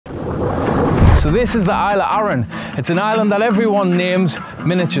So this is the Isle of Arran. It's an island that everyone names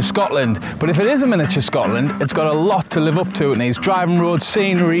miniature Scotland. But if it is a miniature Scotland, it's got a lot to live up to. It needs driving roads,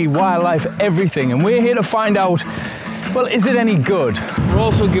 scenery, wildlife, everything. And we're here to find out, well, is it any good? We're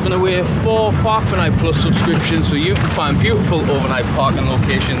also giving away 4 Park for Night Plus subscriptions so you can find beautiful overnight parking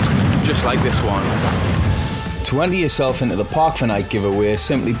locations just like this one. To enter yourself into the Park for Night giveaway,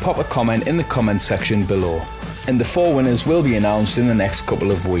 simply pop a comment in the comment section below. And the 4 winners will be announced in the next couple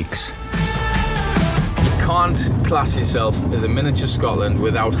of weeks. You can't class yourself as a miniature Scotland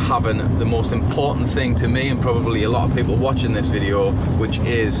without having the most important thing to me and probably a lot of people watching this video, which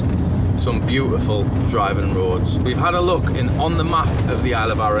is some beautiful driving roads. We've had a look and on the map of the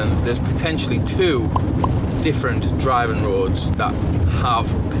Isle of Arran there's potentially 2 different driving roads that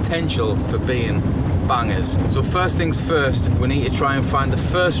have potential for being bangers. So first things first, we need to try and find the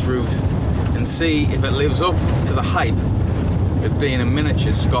first route and see if it lives up to the hype of being a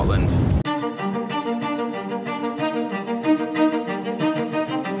miniature Scotland.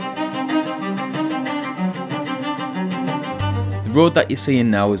 The road that you're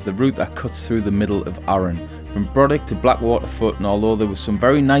seeing now is the route that cuts through the middle of Arran, from Brodick to Blackwater Foot, and although there were some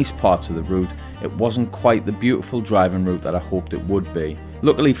very nice parts of the route, it wasn't quite the beautiful driving route that I hoped it would be.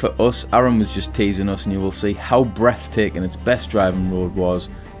 Luckily for us, Arran was just teasing us, and you will see how breathtaking its best driving road was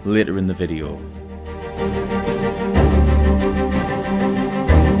later in the video.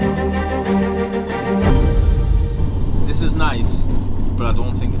 This is nice, but I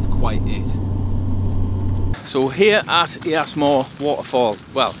don't think it's quite it. So here at Easmore Waterfall,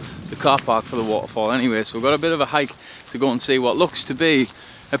 well, the car park for the waterfall anyway, so we've got a bit of a hike to go and see what looks to be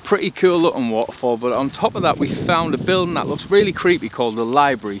a pretty cool looking waterfall, but on top of that we found a building that looks really creepy called the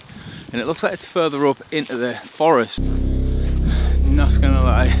library, and it looks like it's further up into the forest. Not gonna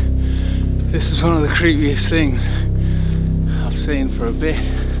lie, this is one of the creepiest things I've seen for a bit.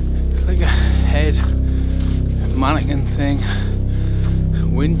 It's like a head, mannequin thing,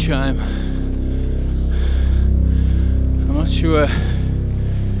 wind chime. I'm not sure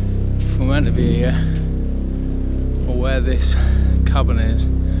if we're meant to be here or where this cabin is,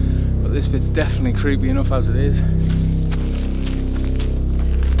 but this bit's definitely creepy enough as it is.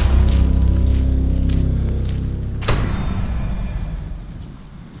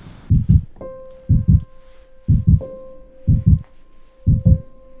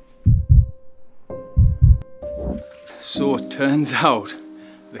 So it turns out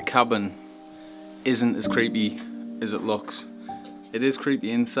the cabin isn't as creepy as it looks. It is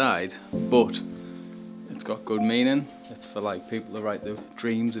creepy inside, but it's got good meaning. It's for like people to write their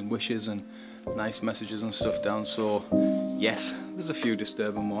dreams and wishes and nice messages and stuff down. So yes, there's a few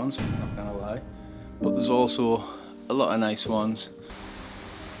disturbing ones, I'm not gonna lie, but there's also a lot of nice ones.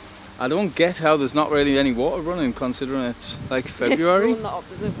 I don't get how there's not really any water running considering it's like February. It's going the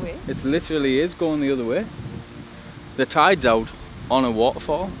opposite way. It literally is going the other way. The tide's out on a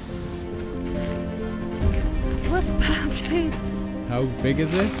waterfall. What found it? How big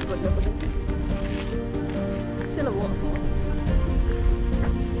is it? Still a waterfall.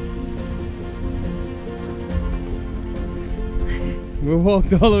 We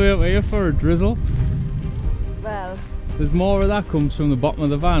walked all the way up here for a drizzle. Well, there's more of that comes from the bottom of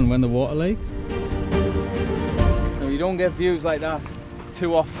the van when the water leaks. Now you don't get views like that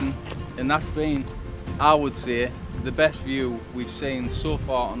too often, and that's been, I would say, the best view we've seen so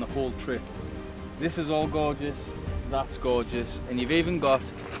far on the whole trip. This is all gorgeous, that's gorgeous, and you've even got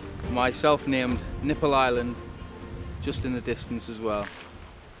my self-named Nipple Island just in the distance as well.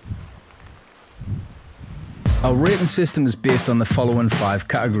 Our rating system is based on the following 5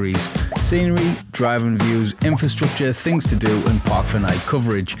 categories: scenery, driving views, infrastructure, things to do, and park for night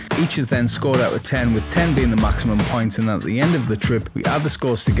coverage. Each is then scored out of 10, with 10 being the maximum points, and at the end of the trip we add the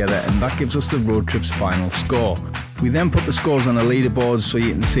scores together and that gives us the road trip's final score. We then put the scores on a leaderboard so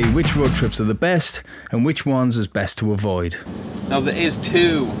you can see which road trips are the best and which ones is best to avoid. Now there is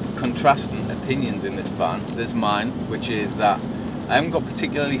 2 contrasting opinions in this van. There's mine, which is that I haven't got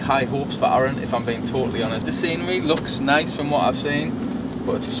particularly high hopes for Arran, if I'm being totally honest. The scenery looks nice from what I've seen,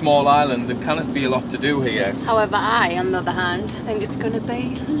 but it's a small island, there cannot be a lot to do here. However, I, on the other hand, think it's going to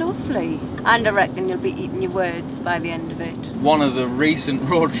be lovely. And I reckon you'll be eating your words by the end of it. One of the recent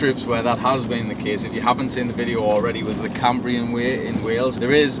road trips where that has been the case, if you haven't seen the video already, was the Cambrian Way in Wales.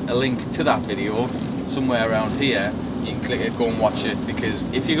 There is a link to that video somewhere around here. You can click it, go and watch it, because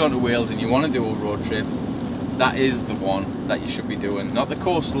if you're going to Wales and you want to do a road trip, that is the one that you should be doing. Not the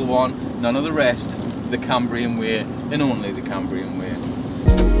coastal one, none of the rest, the Cambrian Way, and only the Cambrian Way.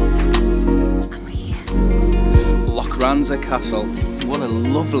 Lochranza Castle. What a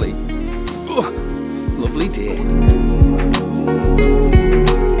lovely, lovely day.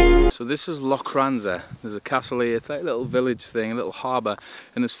 So this is Loch Ranza. There's a castle here, it's like a little village thing, a little harbour,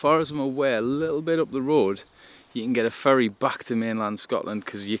 and as far as I'm aware, a little bit up the road you can get a ferry back to mainland Scotland,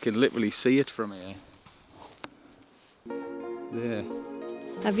 because you can literally see it from here. There.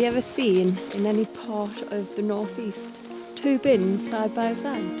 Have you ever seen in any part of the northeast 2 bins side by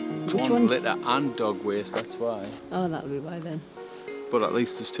side? Which one? Litter and dog waste, that's why. Oh, that'll be why then. But at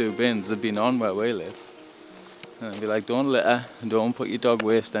least there's 2 bins. They've been on where we live. And I'd be like, don't litter and don't put your dog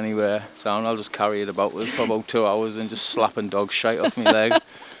waste anywhere. So I'll just carry it about with us for about 2 hours and just slapping dog shite off my leg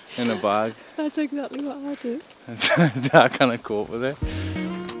in a bag. That's exactly what I do. I kind of cope with it.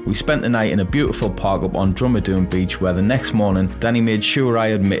 We spent the night in a beautiful park up on Drumadoon Beach, where the next morning Danny made sure I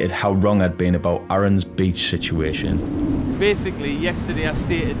admitted how wrong I'd been about Arran's beach situation. Basically, yesterday I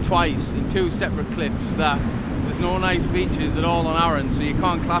stated twice in 2 separate clips that there's no nice beaches at all on Arran, so you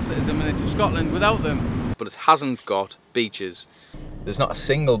can't class it as a miniature Scotland without them. But it hasn't got beaches. There's not a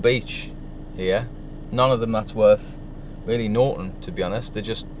single beach here. None of them that's worth really noting, to be honest. They're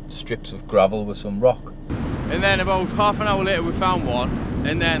just strips of gravel with some rock. And then about half an hour later we found one,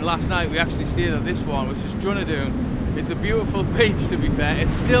 and then last night we actually stayed at this one, which is Drumadoon. It's a beautiful beach, to be fair.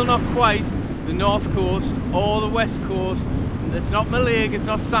 It's still not quite the north coast or the west coast. It's not Mallaig, it's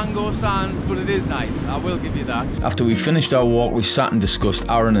not Sango Sand, but it is nice, I will give you that. After we finished our walk, we sat and discussed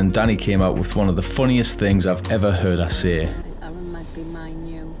Arran, and Danny came out with one of the funniest things I've ever heard her say. I think Arran might be my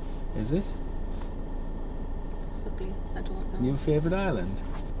new. Is it? Possibly, I don't know. Your favourite island?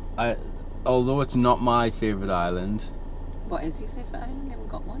 Although it's not my favourite island. What is your favourite island? You haven't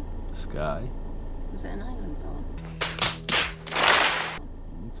got one? Skye. Was it an island though?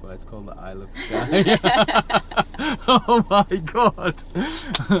 That's why it's called the Isle of Skye. Oh my god!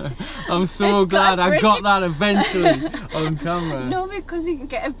 I'm so glad I got that eventually on camera. No, because you can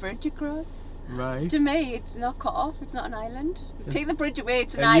get a bridge across. Right. To me, it's not cut off, it's not an island. Take the bridge away,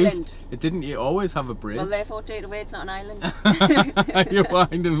 it's an island. Didn't you always have a bridge? Well, therefore take it away, it's not an island. You're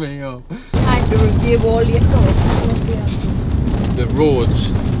winding me up. Time to review all your thoughts. The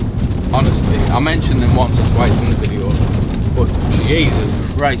roads, honestly, I mentioned them once or twice in the video, but Jesus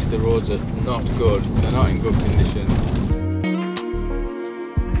Christ, the roads are not good. They're not in good condition.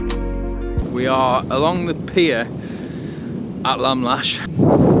 We are along the pier at Lamlash.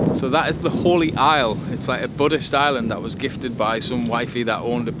 So that is the Holy Isle. It's like a Buddhist island that was gifted by some wifey that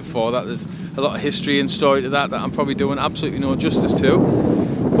owned it before that. There's a lot of history and story to that I'm probably doing absolutely no justice to.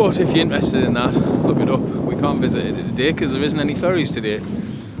 But if you're interested in that, look it up. We can't visit it today because there isn't any ferries today.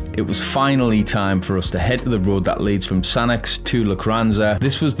 It was finally time for us to head to the road that leads from Sannox to Loch Ranza.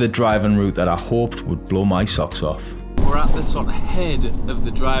 This was the driving route that I hoped would blow my socks off. We're at the sort of head of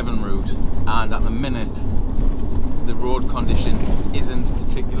the driving route, and at the minute the road condition isn't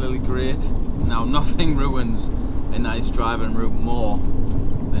particularly great. Now, nothing ruins a nice driving route more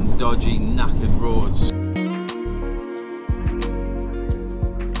than dodgy, knackered roads.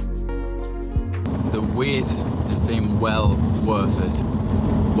 The wait has been well worth it.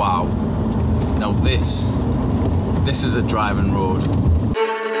 Wow. Now this is a driving road.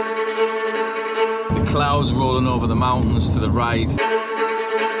 The clouds rolling over the mountains to the right,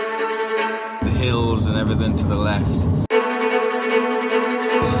 the hills and everything to the left.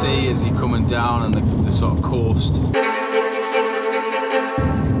 The sea as you're coming down and the sort of coast.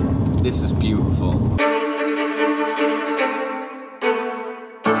 This is beautiful.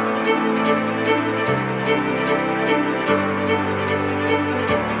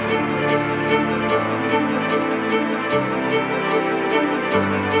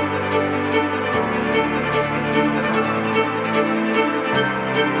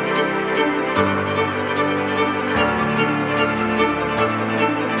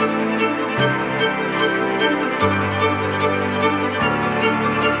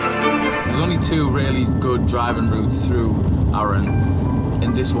 Two really good driving routes through Arran,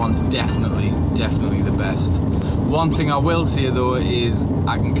 and this one's definitely the best. One thing I will say though is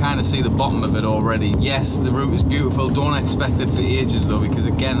I can kind of see the bottom of it already. Yes, the route is beautiful, don't expect it for ages though, because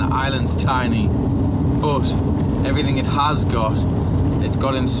again the island's tiny, but everything it has got, it's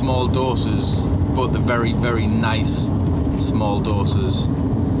got in small doses, but the very nice small doses.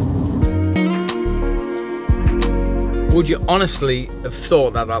 Would you honestly have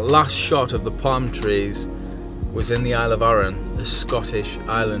thought that that last shot of the palm trees was in the Isle of Arran, a Scottish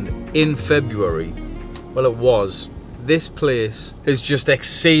island, in February? Well, it was. This place has just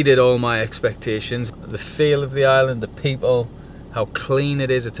exceeded all my expectations. The feel of the island, the people, how clean it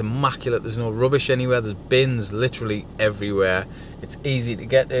is, it's immaculate, there's no rubbish anywhere, there's bins literally everywhere. It's easy to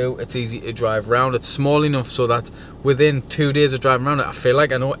get to, it's easy to drive around, it's small enough so that within 2 days of driving around it, I feel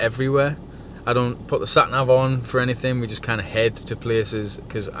like I know everywhere. I don't put the sat-nav on for anything, we just kind of head to places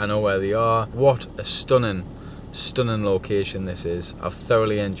because I know where they are. What a stunning location this is. I've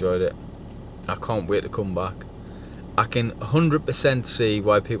thoroughly enjoyed it. I can't wait to come back. I can 100% see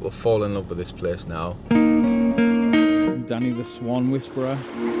why people fall in love with this place now. Danny the Swan Whisperer.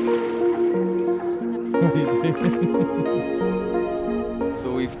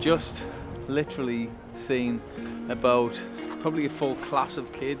 So we've just literally seen about probably a full class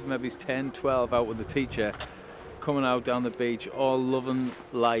of kids, maybe 10, 12 out with the teacher, coming out down the beach, all loving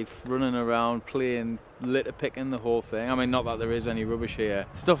life, running around, playing, litter picking, the whole thing. I mean, not that there is any rubbish here.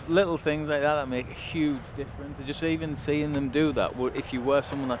 Stuff, little things like that make a huge difference. Just even seeing them do that, if you were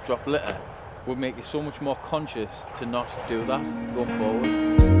someone that dropped litter, would make you so much more conscious to not do that going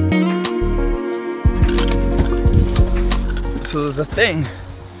forward. So there's a thing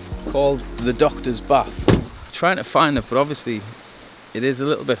called the Doctor's Bath. I'm trying to find it, but obviously it is a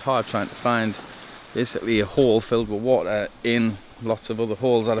little bit hard trying to find basically a hole filled with water in lots of other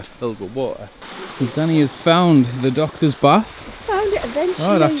holes that are filled with water. And Danny has found the Doctor's Bath. Found it eventually.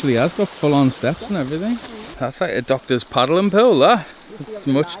 Oh, it actually has got full-on steps and everything. That's like a doctor's paddling pool, that. It's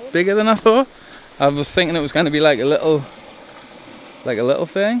much bigger than I thought. I was thinking it was going to be like a little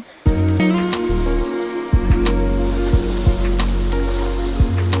thing.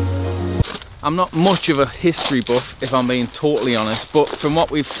 I'm not much of a history buff, if I'm being totally honest, but from what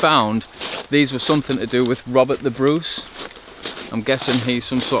we've found, these were something to do with Robert the Bruce. I'm guessing he's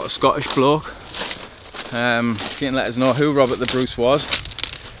some sort of Scottish bloke. If you can let us know who Robert the Bruce was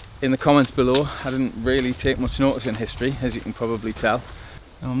in the comments below. I didn't really take much notice in history, as you can probably tell.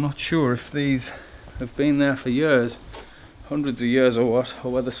 I'm not sure if these have been there for years, hundreds of years or what,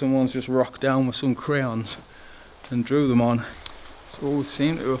 or whether someone's just rocked down with some crayons and drew them on. So we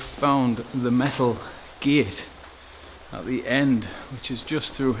seem to have found the metal gate at the end, which is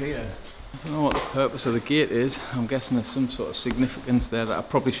just through here. I don't know what the purpose of the gate is. I'm guessing there's some sort of significance there that I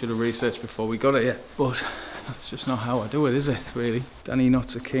probably should have researched before we got here. But that's just not how I do it, is it, really? Danny not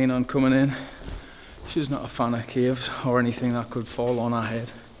so keen on coming in. She's not a fan of caves or anything that could fall on her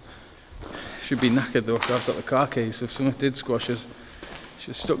head. She'd be knackered though, because I've got the car keys, so if something did squash us,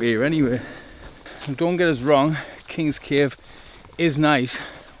 she's stuck here anyway. And don't get us wrong, King's Cave is nice,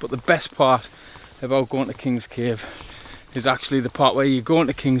 but the best part about going to King's Cave is actually the part where you go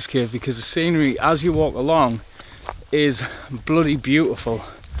into King's Cave, because the scenery as you walk along is bloody beautiful.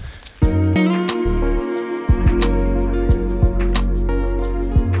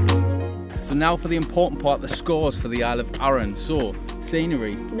 So now for the important part, the scores for the Isle of Arran. So,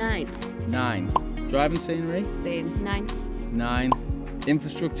 scenery. 9. 9. Driving scenery. Same. 9. 9.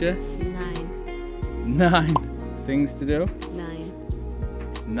 Infrastructure. 9. 9. Things to do. 9.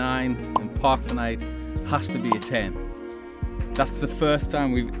 9. And park for night has to be a 10. That's the first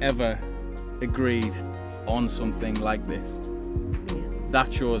time we've ever agreed on something like this. Yeah.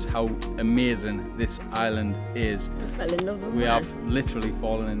 That shows how amazing this island is. I fell in love with We it. have literally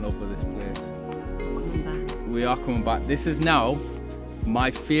fallen in love with this place. Coming back. We are coming back. This is now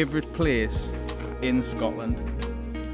my favourite place in Scotland.